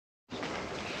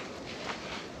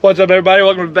What's up, everybody?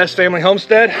 Welcome to the Best Family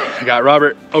Homestead. I got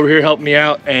Robert over here helping me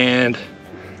out, and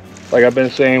like I've been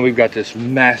saying, we've got this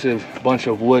massive bunch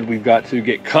of wood we've got to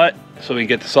get cut so we can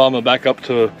get the sawmill back up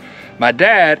to my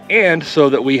dad, and so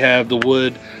that we have the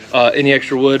wood, any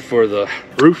extra wood for the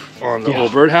roof on the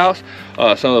old birdhouse,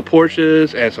 some of the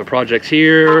porches, and some projects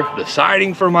here, the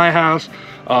siding for my house.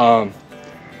 I'll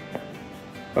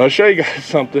show you guys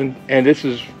something, and this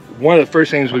is one of the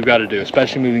first things we've got to do,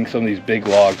 especially moving some of these big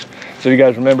logs. So you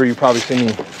guys remember, you've probably seen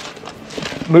me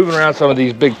moving around some of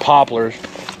these big poplars.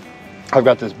 I've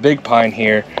got this big pine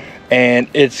here, and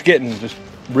it's getting just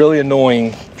really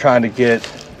annoying trying to get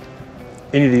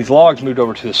any of these logs moved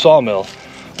over to the sawmill.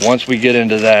 Once we get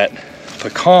into that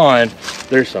pecan,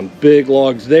 there's some big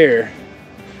logs there.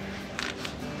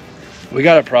 We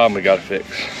got a problem we got to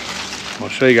fix. I'll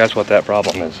show you guys what that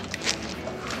problem is.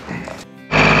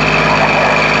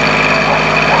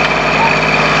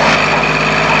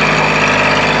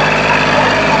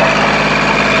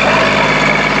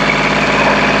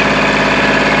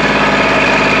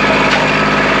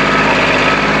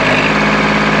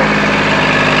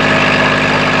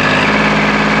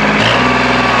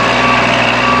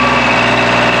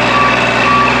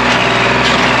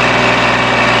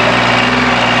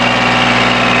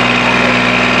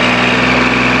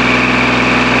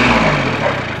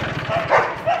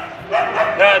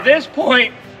 At this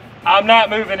point, I'm not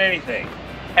moving anything,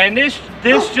 and this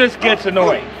just gets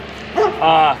annoying.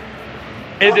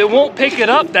 If it won't pick it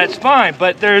up, that's fine,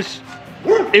 but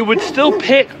it would still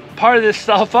pick part of this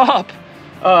stuff up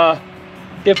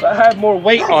if I had more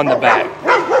weight on the back.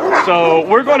 So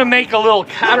we're going to make a little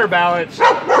counterbalance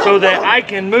so that I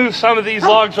can move some of these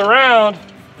logs around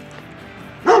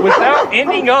without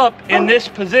ending up in this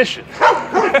position.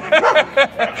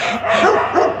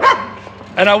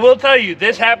 And I will tell you,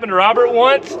 this happened to Robert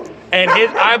once, and his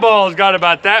eyeballs got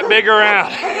about that big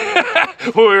around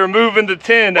when we were moving the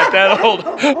tin at that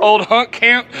old hunk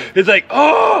camp. It's like,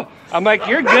 oh, I'm like,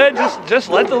 you're good, just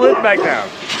let the lid back down.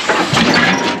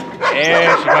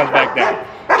 And she comes back down.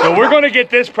 So we're gonna get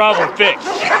this problem fixed.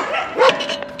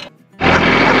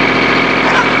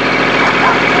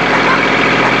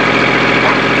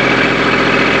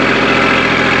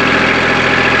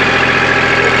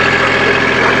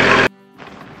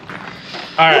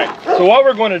 All right, so what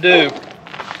we're going to do,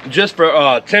 just for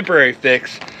a temporary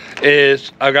fix,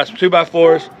 is I've got some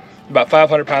 2x4s, about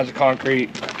 500 pounds of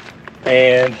concrete,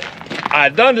 and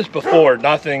I'd done this before,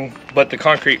 nothing, but the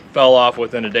concrete fell off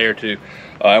within a day or two,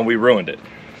 and we ruined it.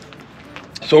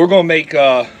 So we're going to make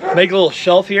a little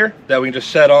shelf here that we can just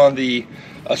set on the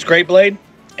scrape blade,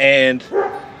 and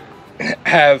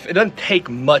have, it doesn't take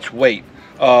much weight.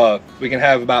 We can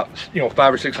have about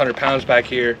 500 or 600 pounds back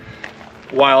here,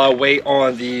 while I wait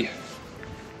on the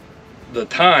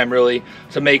time really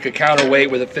to make a counterweight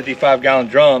with a 55-gallon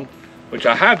drum, which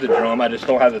I have the drum, I just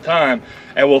don't have the time,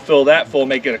 and we'll fill that full,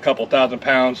 make it a couple thousand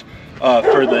pounds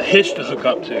for the hitch to hook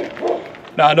up to.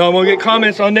 Now I know I'm gonna get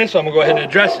comments on this, so I'm gonna go ahead and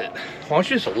address it. Why don't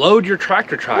you just load your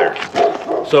tractor tires?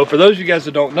 So for those of you guys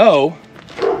that don't know,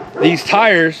 these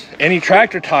tires, any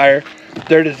tractor tire,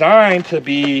 they're designed to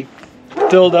be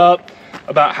filled up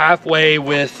about halfway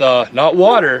with not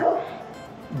water,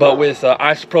 but with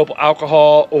isopropyl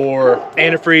alcohol or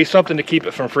antifreeze, something to keep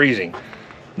it from freezing.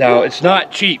 Now, it's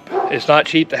not cheap. It's not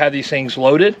cheap to have these things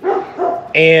loaded.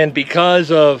 And because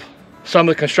of some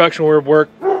of the construction work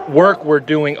we're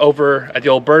doing over at the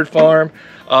old bird farm,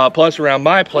 plus around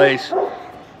my place,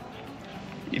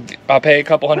 I pay a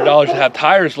couple $100s to have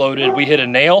tires loaded. We hit a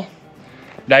nail.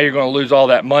 Now you're gonna lose all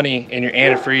that money in your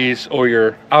antifreeze or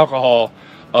your alcohol.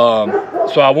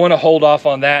 So I wanna hold off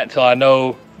on that until I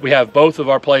know we have both of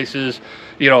our places,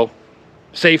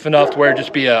 safe enough to where it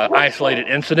just be an isolated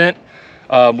incident.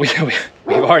 We've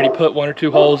already put 1 or 2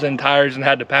 holes in tires and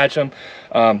had to patch them.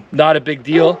 Not a big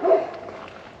deal.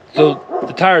 So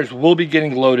the tires will be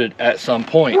getting loaded at some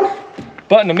point.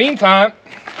 But in the meantime,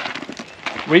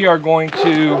 we are going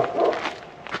to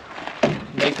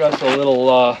make us a little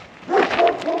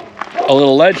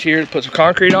ledge here to put some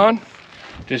concrete on.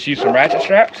 Just use some ratchet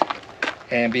straps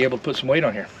and be able to put some weight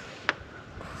on here.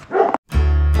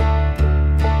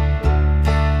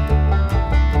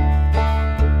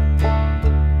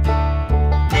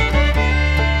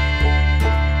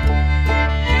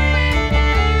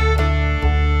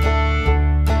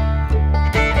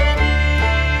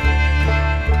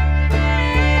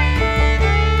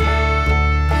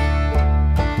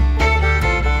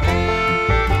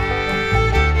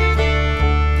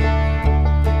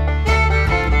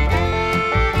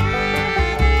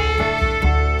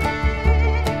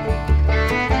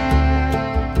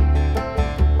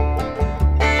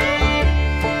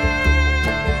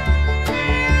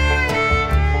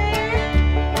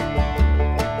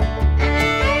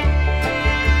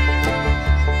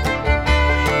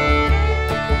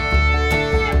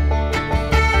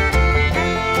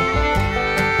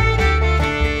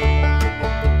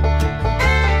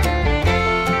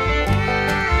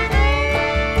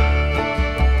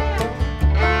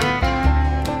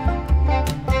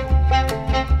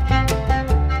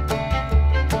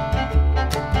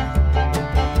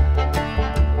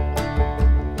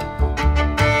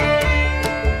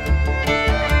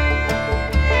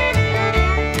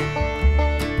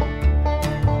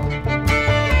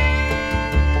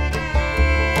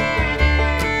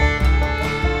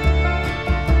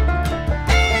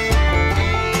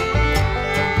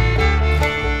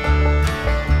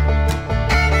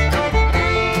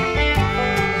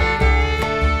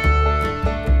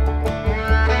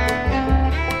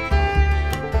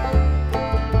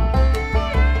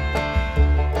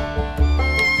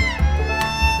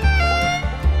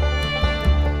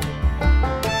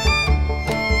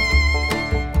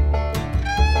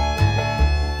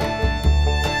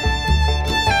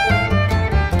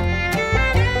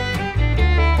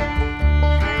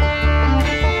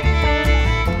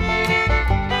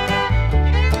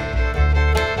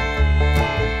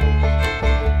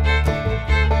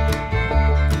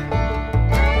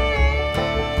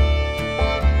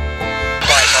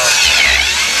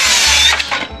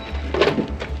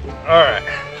 right,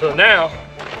 so now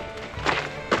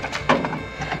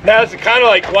it's kind of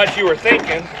like what you were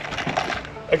thinking,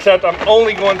 except I'm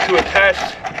only going to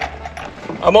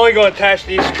attach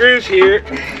these screws here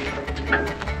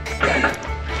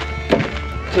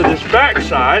to this back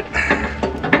side.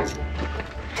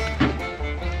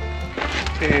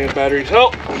 And batteries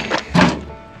help.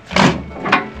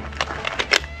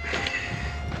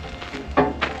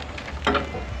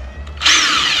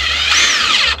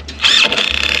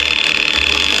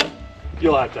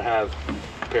 You'll have to have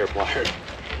a pair of pliers.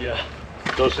 Yeah.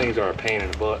 Those things are a pain in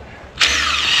the butt.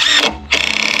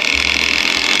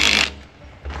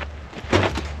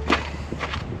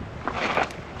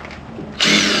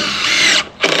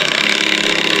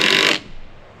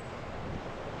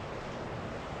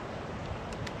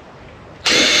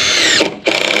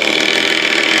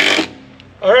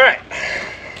 All right.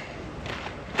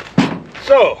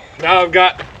 So now I've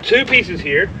got two pieces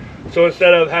here. So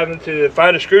instead of having to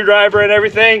find a screwdriver and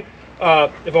everything, if I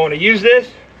want to use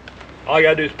this, all I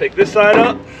gotta do is pick this side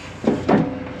up,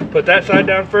 put that side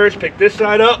down first, pick this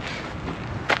side up.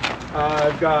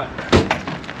 I've got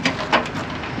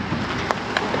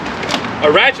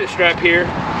a ratchet strap here,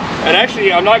 and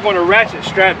actually I'm not going to ratchet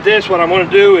strap this. What I'm going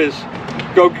to do is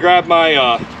go grab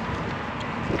my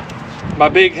my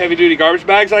big heavy duty garbage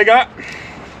bags I got,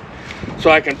 so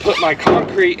I can put my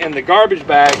concrete in the garbage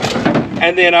bag,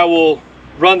 and then I will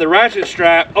run the ratchet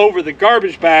strap over the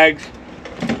garbage bags.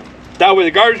 That way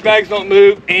the garbage bags don't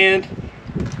move, and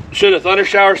should a thunder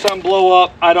shower or something blow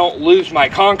up, I don't lose my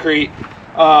concrete.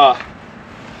 Like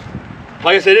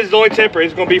I said, this is only temporary.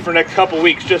 It's going to be for the next couple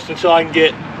weeks, just until I can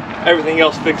get everything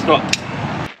else fixed up.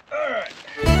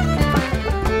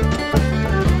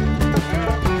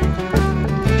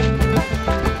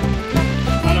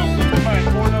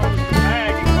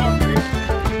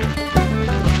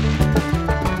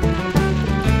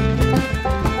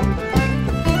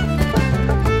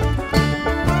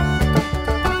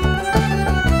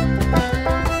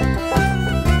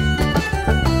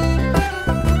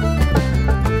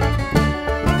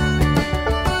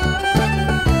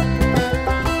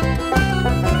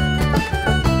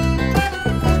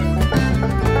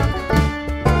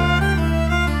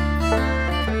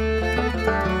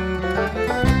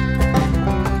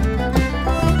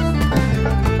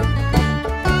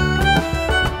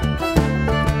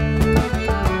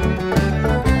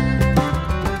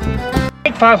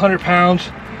 I think 500 pounds,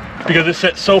 because it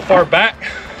sits so far back.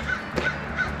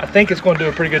 I think it's going to do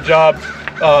a pretty good job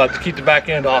to keep the back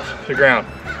end off the ground.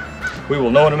 We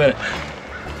will know in a minute.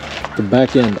 The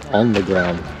back end on the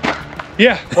ground.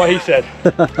 Yeah, what he said.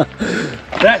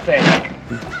 That thing.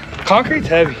 Concrete's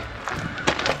heavy.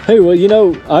 Hey, well, you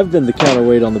know, I've been the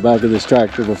counterweight on the back of this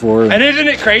tractor before. And isn't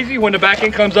it crazy when the back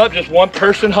end comes up, just one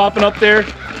person hopping up there,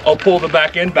 I'll pull the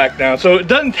back end back down. So it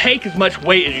doesn't take as much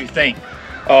weight as you think,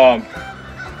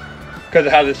 because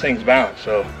of how this thing's balanced.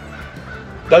 So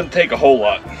it doesn't take a whole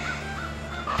lot.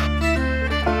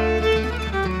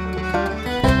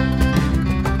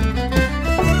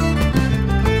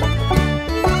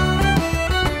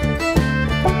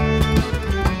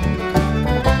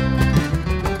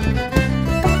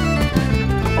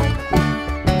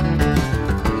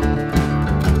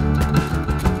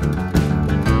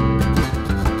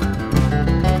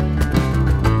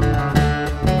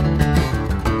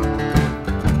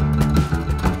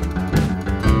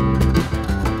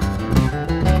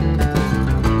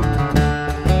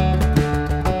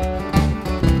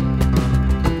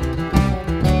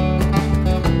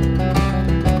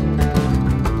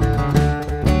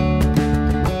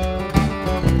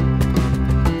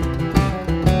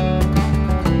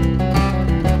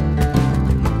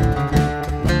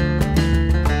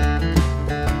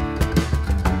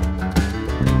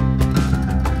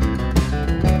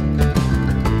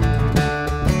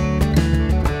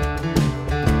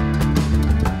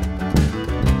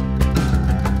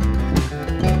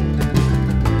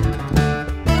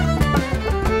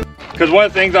 Because one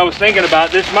of the things I was thinking about,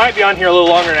 this might be on here a little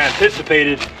longer than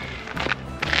anticipated,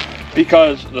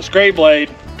 because the scrape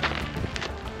blade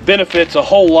benefits a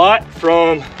whole lot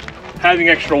from having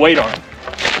extra weight on it,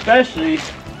 especially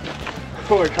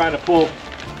when we're trying to pull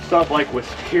stuff like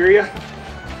wisteria.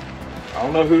 I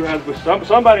don't know who has,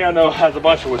 somebody I know has a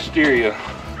bunch of wisteria.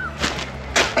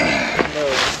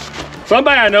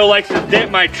 Somebody I know likes to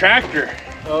dent my tractor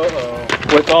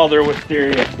with all their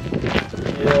wisteria.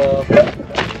 Yeah.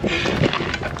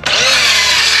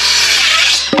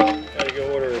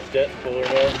 Jet puller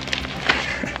now.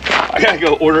 I gotta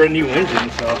go order a new engine,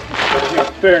 so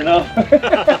fair enough.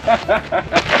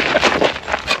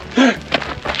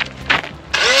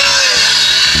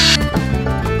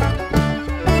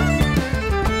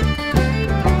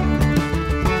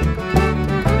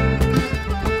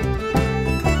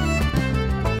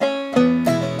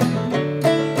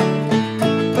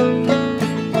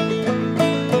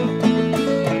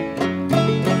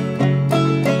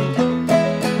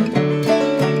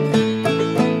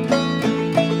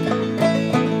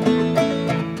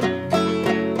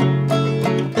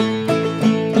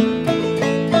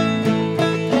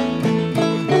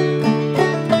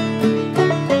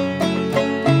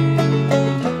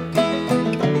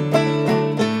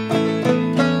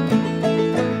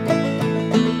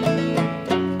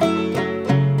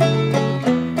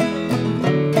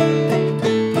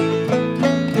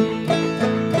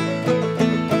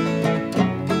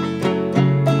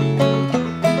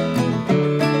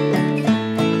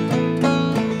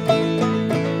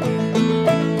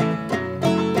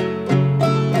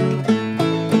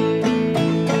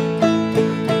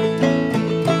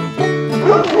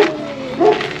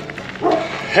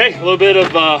 Hey, a little bit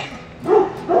of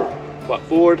what,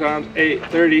 4 times 8,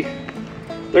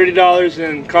 $30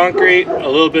 in concrete, a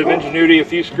little bit of Ingenuity, a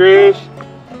few screws,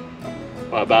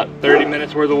 about 30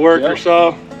 minutes worth of work or so.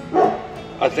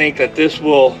 I think that this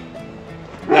will,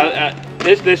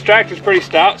 this tractor's pretty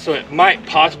stout, so it might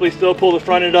possibly still pull the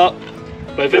front end up,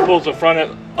 but if it pulls the front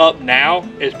end up now,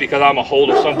 it's because I'm a hold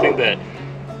of something that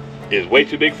is way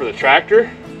too big for the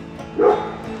tractor.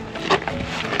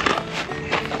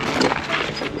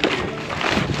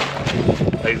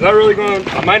 It's not really going.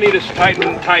 I might need to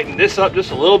tighten this up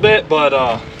just a little bit, but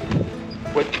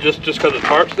just because the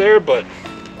tarp's there. But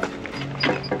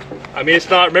I mean, it's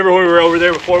not. Remember when we were over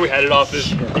there before? We had it off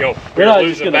this. You know, we were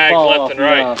losing bags left and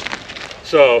right.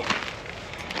 So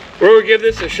we're gonna give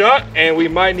this a shot, and we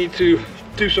might need to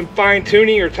do some fine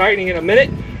tuning or tightening in a minute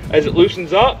as it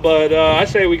loosens up. But I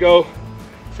say we go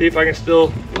see if I can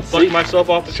still buck myself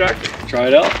off the tractor. Try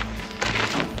it out.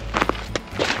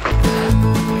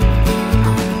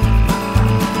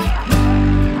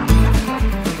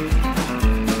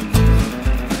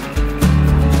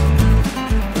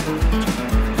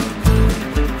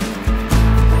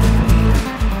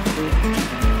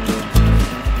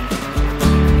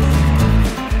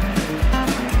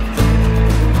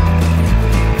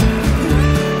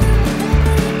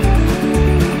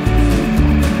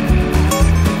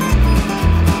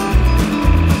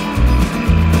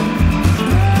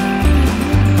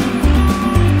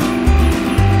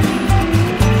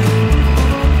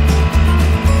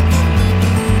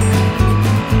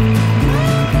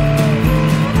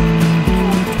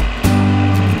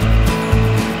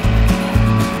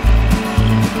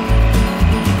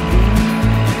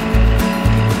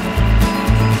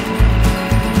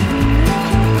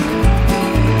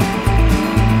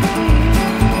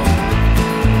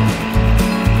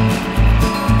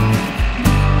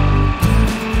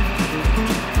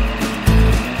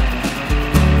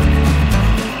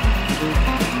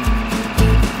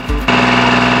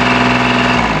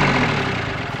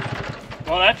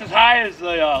 That's as high as the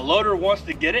loader wants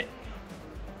to get it,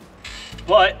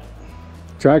 but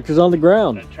tractor's on the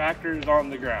ground. The tractor is on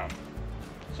the ground,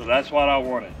 so that's what I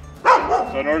wanted.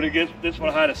 So in order to get this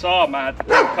one high to saw, I might have to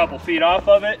take a couple feet off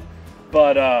of it,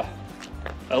 but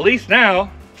at least now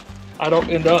I don't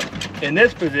end up in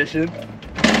this position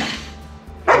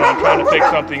when I'm trying to pick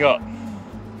something up.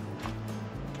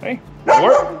 Hey, that'll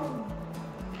work. All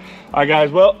right, guys.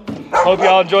 Well, hope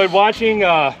y'all enjoyed watching.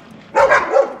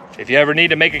 If you ever need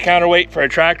to make a counterweight for a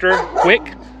tractor quick,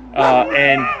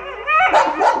 and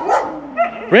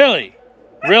really,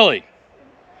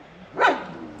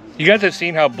 you guys have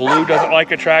seen how Blue doesn't like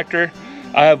a tractor.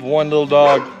 I have one little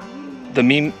dog,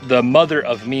 the mother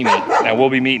of Mimi, and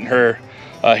we'll be meeting her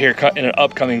here in an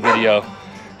upcoming video.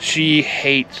 She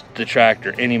hates the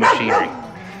tractor, any machinery,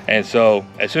 and so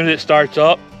as soon as it starts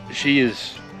up, she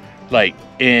is like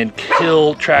in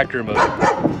kill tractor mode.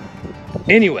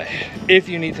 Anyway, if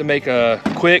you need to make a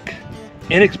quick,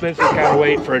 inexpensive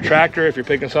counterweight for a tractor, if you're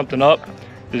picking something up,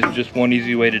 this is just one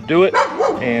easy way to do it.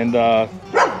 And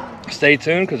stay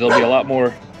tuned, because there'll be a lot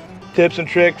more tips and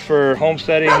tricks for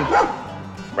homesteading,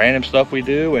 random stuff we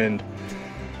do. And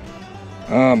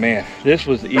oh man, this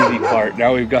was the easy part.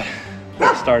 Now we've got to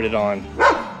get started on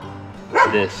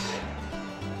this.